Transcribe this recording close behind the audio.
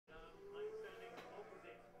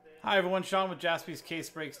Hi everyone, Sean with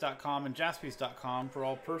JaspysCaseBreaks.com and Jaspys.com for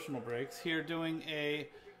all personal breaks. Here doing a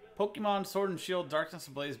Pokemon Sword and Shield Darkness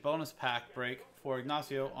Ablaze bonus pack break for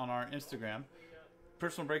Ignacio on our Instagram.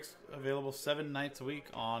 Personal breaks available 7 nights a week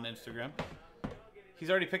on Instagram.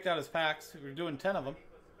 He's already picked out his packs. We're doing 10 of them.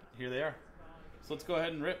 Here they are. So let's go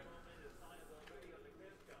ahead and rip.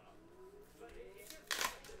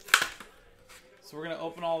 So we're going to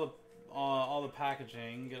open all the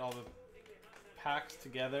packaging, get all the packs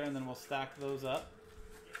together, and then we'll stack those up.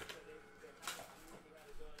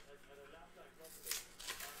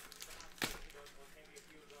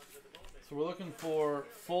 So we're looking for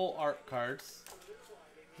full art cards.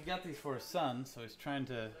 He got these for his son, so he's trying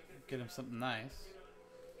to get him something nice.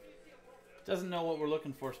 Doesn't know what we're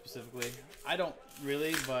looking for specifically. I don't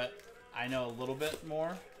really, but I know a little bit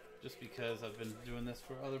more just because I've been doing this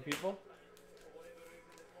for other people.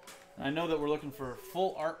 And I know that we're looking for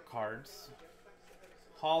full art cards.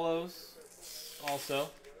 Holos also.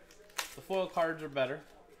 The foil cards are better,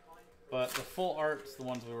 but the full art's the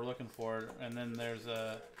ones we were looking for. And then there's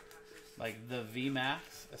like the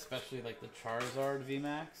VMAX, especially like the Charizard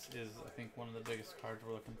VMAX is I think one of the biggest cards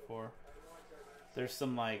we're looking for. There's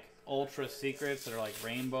some like ultra secrets that are like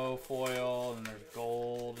rainbow foil, and there's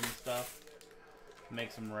gold and stuff.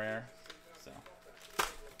 Makes them rare. So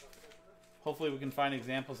hopefully we can find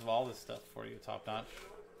examples of all this stuff for you, Top Notch.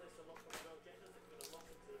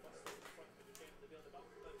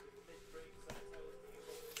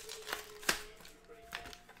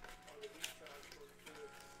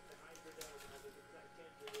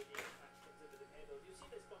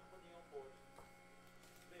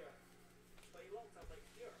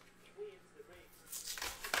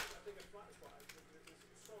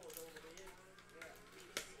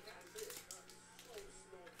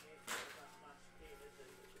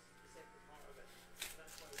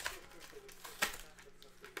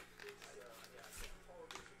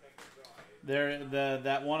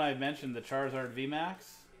 That one I mentioned, the Charizard VMAX,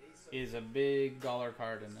 is a big dollar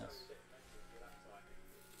card in this.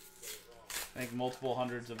 I think multiple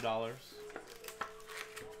hundreds of dollars.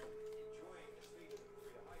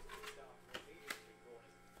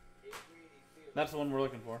 That's the one we're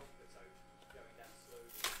looking for.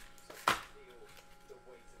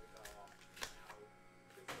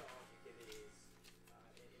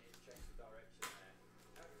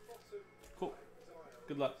 Cool.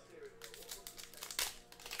 Good luck.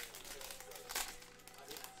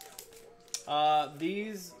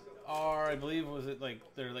 These are, I believe, was it like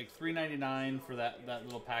they're like $3.99 for that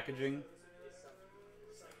little packaging.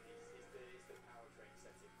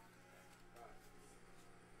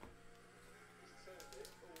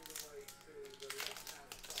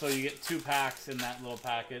 So you get 2 packs in that little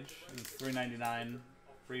package. It's $3.99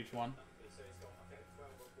 for each one.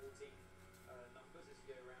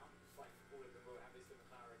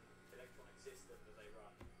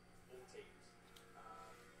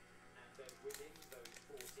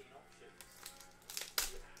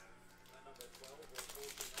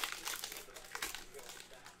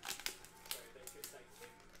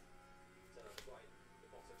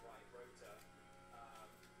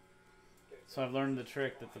 So I've learned the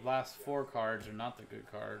trick that the last 4 cards are not the good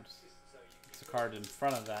cards. It's a card in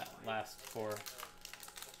front of that last 4.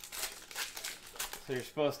 So you're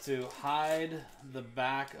supposed to hide the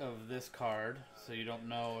back of this card so you don't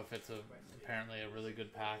know if it's apparently a really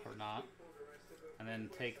good pack or not. And then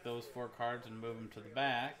take those 4 cards and move them to the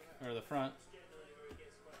back, or the front.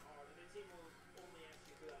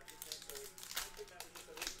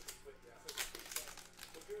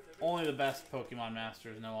 Only the best Pokemon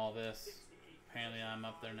masters know all this. Apparently I'm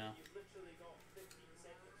up there now.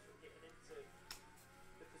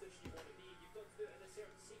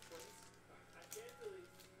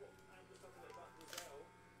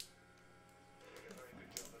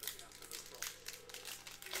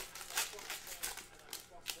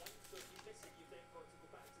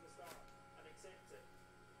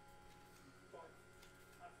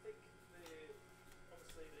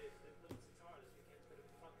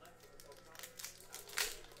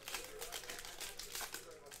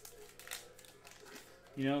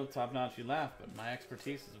 You know, Top Notch, you laugh, but my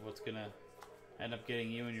expertise is what's going to end up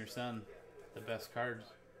getting you and your son the best cards.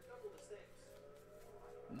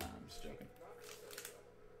 Nah, I'm just joking.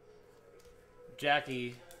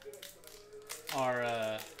 Jackie,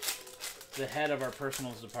 the head of our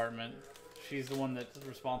personals department, she's the one that's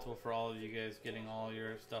responsible for all of you guys getting all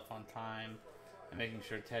your stuff on time and making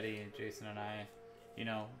sure Teddy and Jason and I, you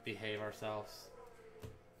know, behave ourselves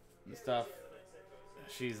and stuff.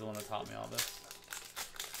 She's the one that taught me all this.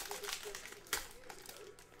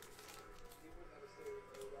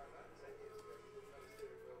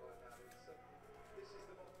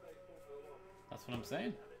 That's what I'm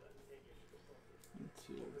saying. 1,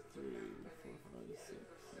 2, 3, 4, 5, 6,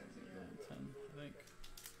 7, 8, 9, 10, I think.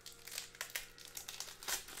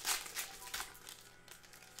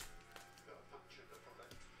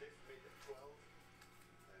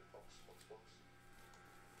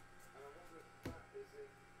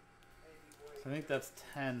 So I think that's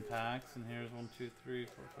 10 packs, and here's 1, 2, 3,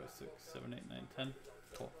 4, 5, 6, 7, 8, 9, 10.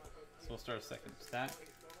 Cool. So we'll start a second stack.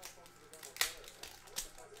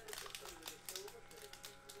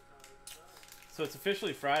 So it's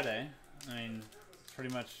officially Friday. I mean,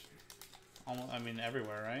 pretty much, almost. I mean,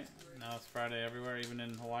 everywhere, right? Now it's Friday everywhere, even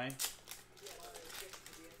in Hawaii.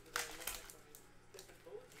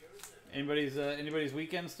 Anybody's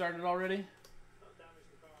weekend started already?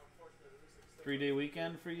 3-day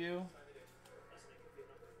weekend for you?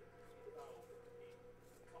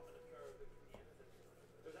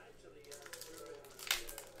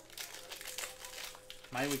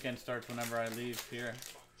 My weekend starts whenever I leave here.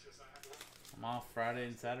 I'm off Friday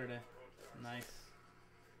and Saturday. Nice.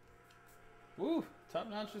 Woo! Top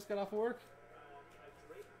Notch just got off of work.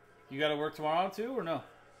 You got to work tomorrow too, or no?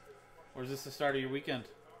 Or is this the start of your weekend?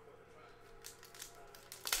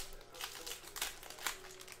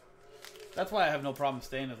 That's why I have no problem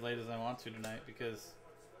staying as late as I want to tonight, because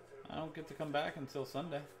I don't get to come back until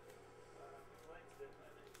Sunday.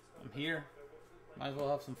 I'm here. Might as well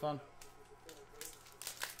have some fun.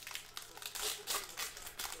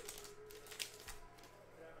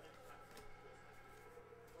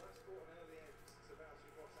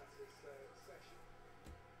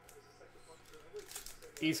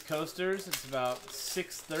 East Coasters, it's about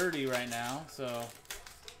 6:30 right now, so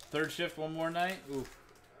third shift one more night. Ooh.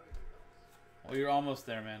 Well, you're almost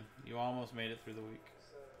there, man. You almost made it through the week.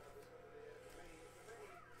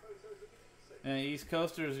 And East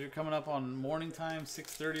Coasters, you're coming up on morning time,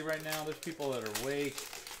 6:30 right now. There's people that are awake,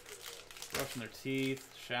 brushing their teeth,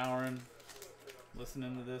 showering,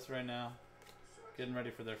 listening to this right now, getting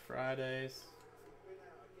ready for their Fridays.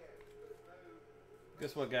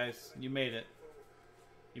 Guess what, guys? You made it.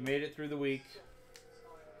 You made it through the week.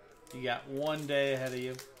 You got one day ahead of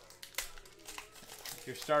you. If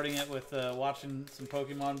you're starting it with watching some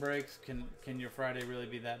Pokemon breaks, can your Friday really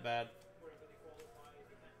be that bad?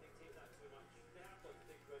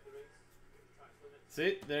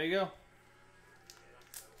 See, there you go.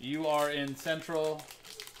 You are in Central.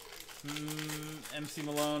 MC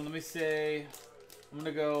Malone. Let me say, I'm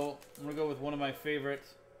gonna go with one of my favorite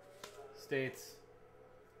states.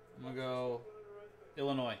 I'm gonna go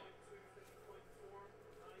Illinois.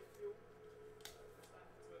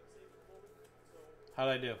 How'd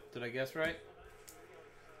I do? Did I guess right?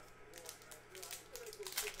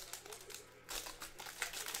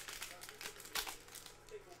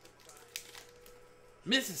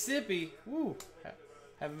 Mississippi? Woo!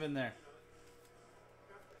 Haven't been there.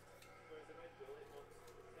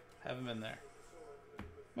 Haven't been there.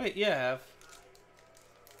 Wait, yeah, I have.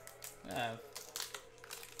 I have.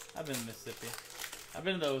 I've been to Mississippi. I've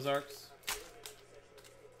been to the Ozarks.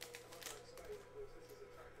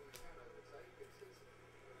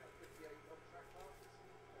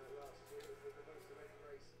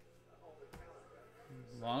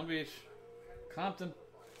 Long Beach, Compton.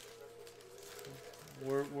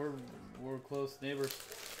 We're close neighbors.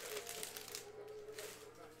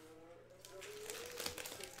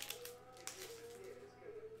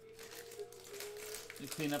 You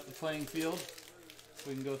clean up the playing field so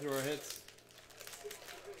we can go through our hits.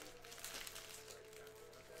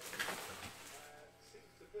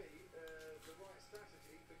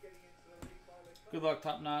 Good luck,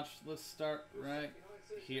 Top Notch. Let's start right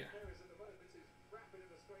here.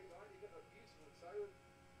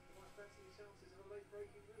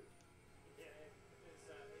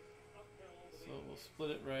 So we'll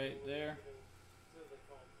split it right there.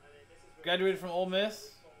 Graduated from Ole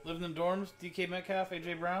Miss. Lived in the dorms. DK Metcalf,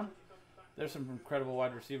 AJ Brown. There's some incredible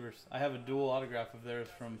wide receivers. I have a dual autograph of theirs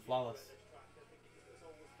from Flawless.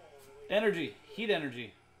 Energy. Heat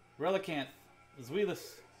Energy. Relicanth.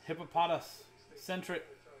 Zweilous. Hippopotas. Centric.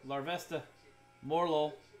 Larvesta.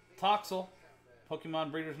 Morlo. Toxel.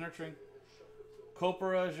 Pokemon Breeders Nurturing.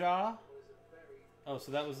 Copra Ja. Oh,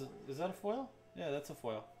 so that was... Is that a foil? Yeah, that's a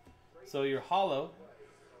foil. So your hollow.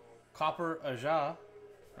 Copper Aja.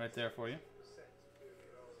 Right there for you.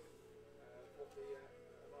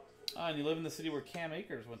 Ah, and you live in the city where Cam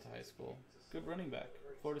Akers went to high school. Good running back.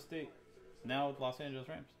 Florida State. Now with Los Angeles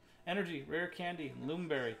Rams. Energy, Rare Candy,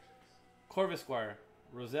 Loomberry, Corvisquire,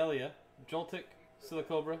 Roselia, Joltik,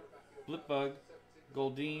 Silicobra, Blipbug,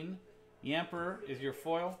 Goldeen, Yamper is your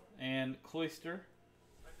foil, and Cloyster.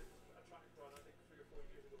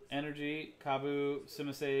 Energy, Kabu,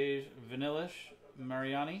 Simasage, Vanillish,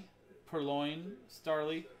 Mariani, Purloin,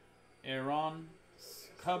 Starly, Aaron,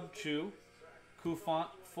 Cubchew, Kufant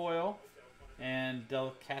Foil, and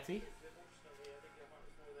Delcati.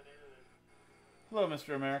 Hello,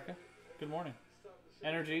 Mr. America. Good morning.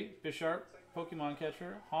 Energy, Bisharp, Pokemon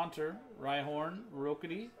Catcher, Haunter, Rhyhorn,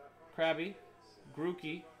 Rookity, Krabby,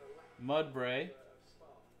 Grookey, Mudbray,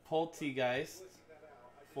 Poltegeist,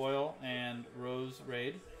 Foil, and Rose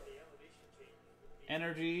Raid.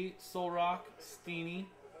 Energy, Solrock, Steenie,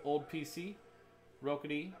 Old PC,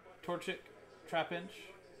 Rookity, Torchic, Trapinch,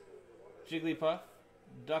 Jigglypuff,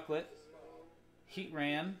 Ducklet,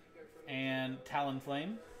 Heatran, and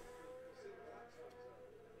Talonflame.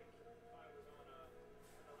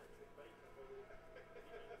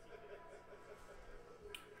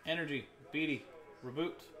 Energy, Beatty,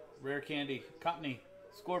 Reboot, Rare Candy, Cottony,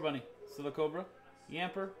 Scorbunny, Silicobra,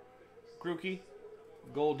 Yamper, Grookey,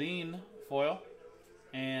 Goldeen Foil,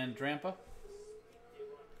 and Drampa.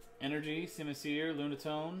 Energy, Simisear,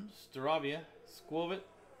 Lunatone, Staravia, Squilvet,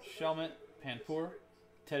 Shelmet, Panpour,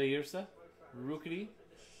 Teddiursa, Rookity,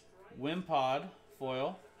 Wimpod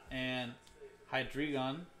Foil, and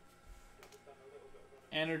Hydreigon.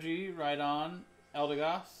 Energy, Rhydon,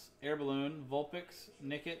 Eldegoss, Air Balloon, Vulpix,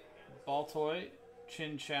 Nickit, Baltoy,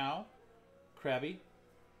 Chinchou, Krabby,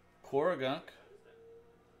 Corugunk.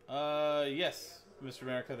 Yes, Mr.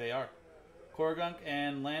 America, they are. Corugunk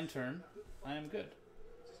and Lantern. I am good.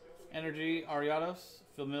 Energy, Ariados,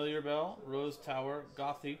 Familiar Bell, Rose Tower,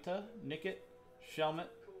 Gothita, Nickit, Shelmet,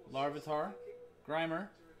 Larvitar, Grimer,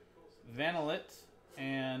 Vanillit,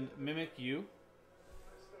 and Mimikyu.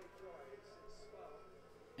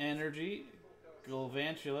 Energy,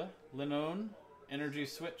 Galvantula, Linoone, Energy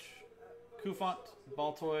Switch, Kufant,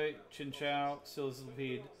 Baltoy, Chinchou,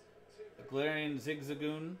 Sizzlipede, Galarian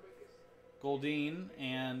Zigzagoon, Goldeen,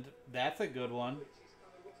 and that's a good one,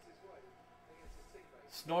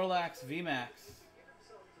 Snorlax VMAX.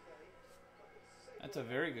 That's a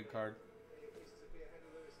very good card.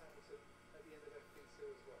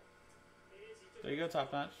 There you go,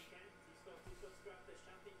 Top Notch.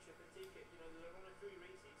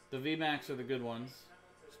 The VMAX are the good ones.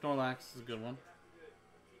 Snorlax is a good one.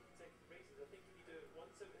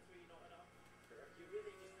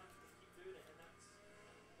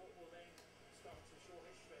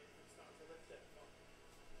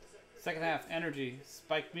 Second half, Energy,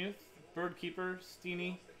 Spikemuth, Birdkeeper,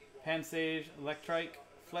 Steenie, Pansage, Electrike,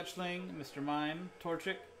 Fletchling, Mr. Mime,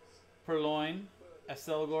 Torchic, Purloin,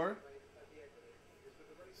 Estelgor.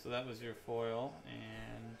 So that was your foil.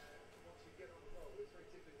 And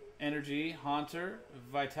Energy, Haunter,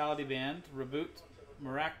 Vitality Band, Reboot,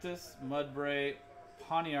 Maractus, Mudbray,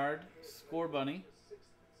 Poniard, Scorbunny,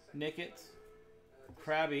 Nickit,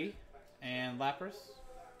 Krabby, and Lapras.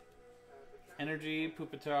 Energy,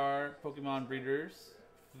 Pupitar, Pokemon Breeders,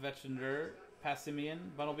 Vetchinder, Passimian,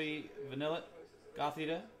 Bunnelby, Vanillit,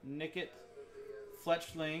 Gothita, Nickit,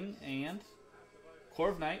 Fletchling, and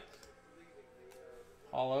Corviknight.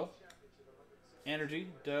 Hollow. Energy,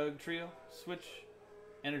 Doug Trio, Switch,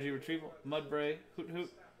 Energy Retrieval, Mudbray, Hoot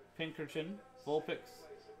Hoot, Pinkerton, Vulpix,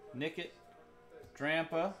 Nickit,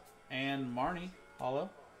 Drampa, and Marnie. Hollow.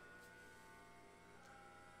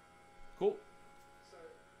 Cool.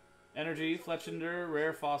 Energy, Fletchinder,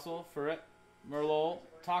 Rare Fossil, Ferret, Merlot,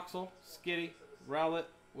 Toxel, Skitty, Rowlet,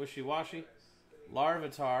 Wishy-Washy,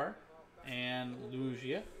 Larvitar, and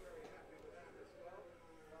Lugia.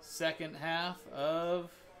 Second half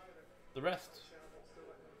of the rest.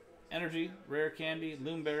 Energy, Rare Candy,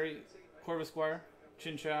 Loomberry, Corvisquire,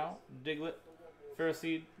 Chinchou, Diglett,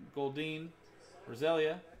 Ferroseed, Goldeen,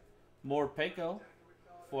 Roselia, Morpeko,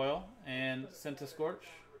 Foil, and Centiskorch.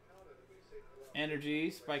 Energy,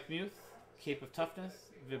 Spikemuth, Cape of Toughness,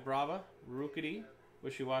 Vibrava, Rookity,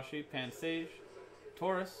 Wishy-Washy, Pansage,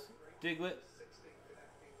 Taurus, Diglett,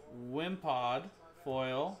 Wimpod,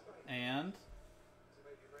 Foil, and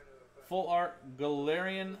Full Art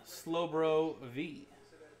Galarian Slowbro V.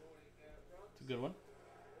 It's a good one.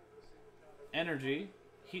 Energy,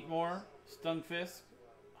 Heatmore, Stunfisk,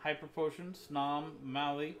 Hyper Potion, Snom,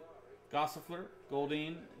 Maui, Gossifleur,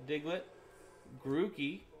 Goldeen, Diglett,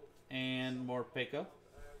 Grookey, and Morpeko.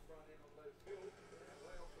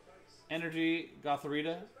 Energy,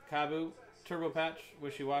 Gothorita, Kabu, Turbo Patch,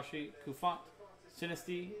 Wishy-Washy, Kufant,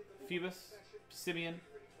 Sinistea, Phoebus, Simeon,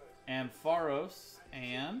 Ampharos,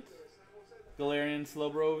 and Galarian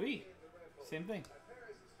Slowbro V. Same thing.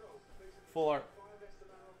 Full art.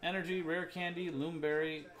 Energy, Rare Candy,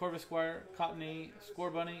 Loomberry, Corvisquire, Cottony,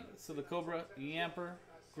 Scorbunny, Silicobra, Yamper,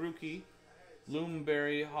 Grookey,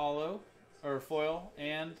 Loomberry Hollow, or Foil,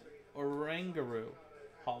 and Oranguru.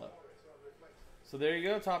 hollow. So there you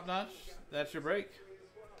go, Top Notch. That's your break.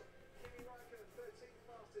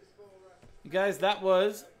 You guys, that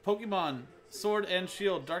was Pokemon Sword and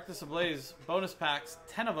Shield Darkness Ablaze bonus packs,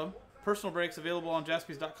 10 of them. Personal breaks available on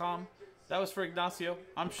jaspys.com. That was for Ignacio.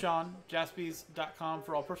 I'm Sean, jaspys.com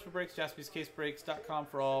for all personal breaks, jaspyscasebreaks.com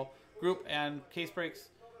for all group and case breaks.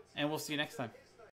 And we'll see you next time.